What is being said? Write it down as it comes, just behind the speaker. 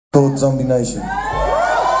Called Zombie Nation. Pop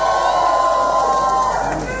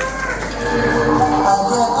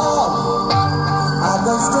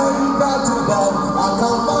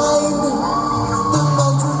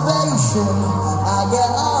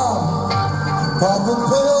a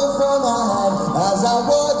pill from my head as I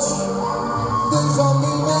watch the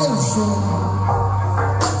zombie nation.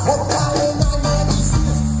 What kind of nightmare is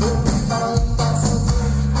this? Don't find myself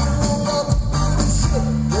doing up the shit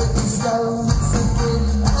that is slowly sinking.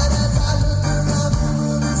 And as I look around the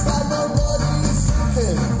room, it's like nobody is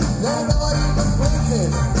thinking, they're not even blinking.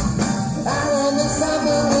 And then the sound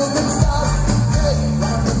of rhythm starts to play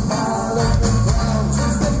like a mile up the ground.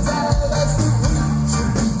 Just the tell us the beat should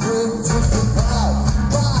be good, just the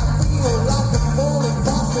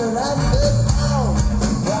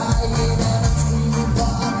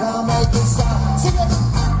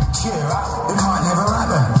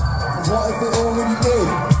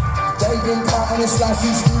and it's like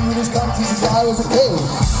he's screwing his country since I was a kid.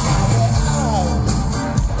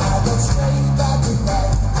 I go straight back to bed.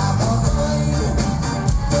 I can't find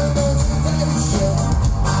the motivation.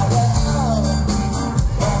 I get out,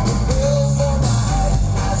 pop a pill for my head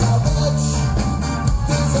as I watch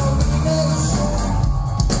the zombie nation.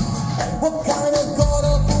 What kind of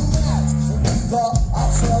god-awful match have we got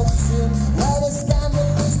ourselves in? Where the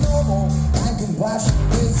scandal is normal and compassion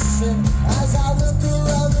is sin. As I look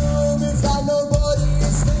around the room, it's like nobody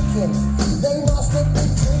is thinking, they must have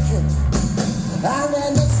been drinking. And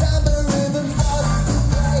then the samba rhythm starts to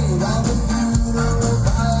play round the funeral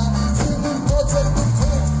pyre, singing God's of the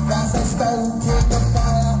king as they stoking the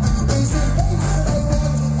fire. Is it peace they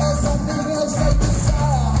want or something else they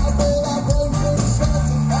desire? I feel our bones were shot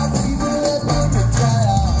and people have been to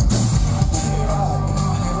tire. Cheer up,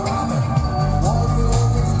 what if it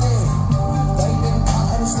already did? They've been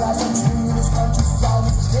cut and slashed and screwed this country since I was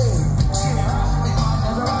a kid. Cheer up, it might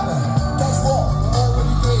never happen. Guess what? It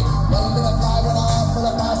already did. They've been a fly when I for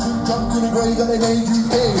the passion, jumped to the grave that they made you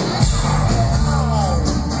big.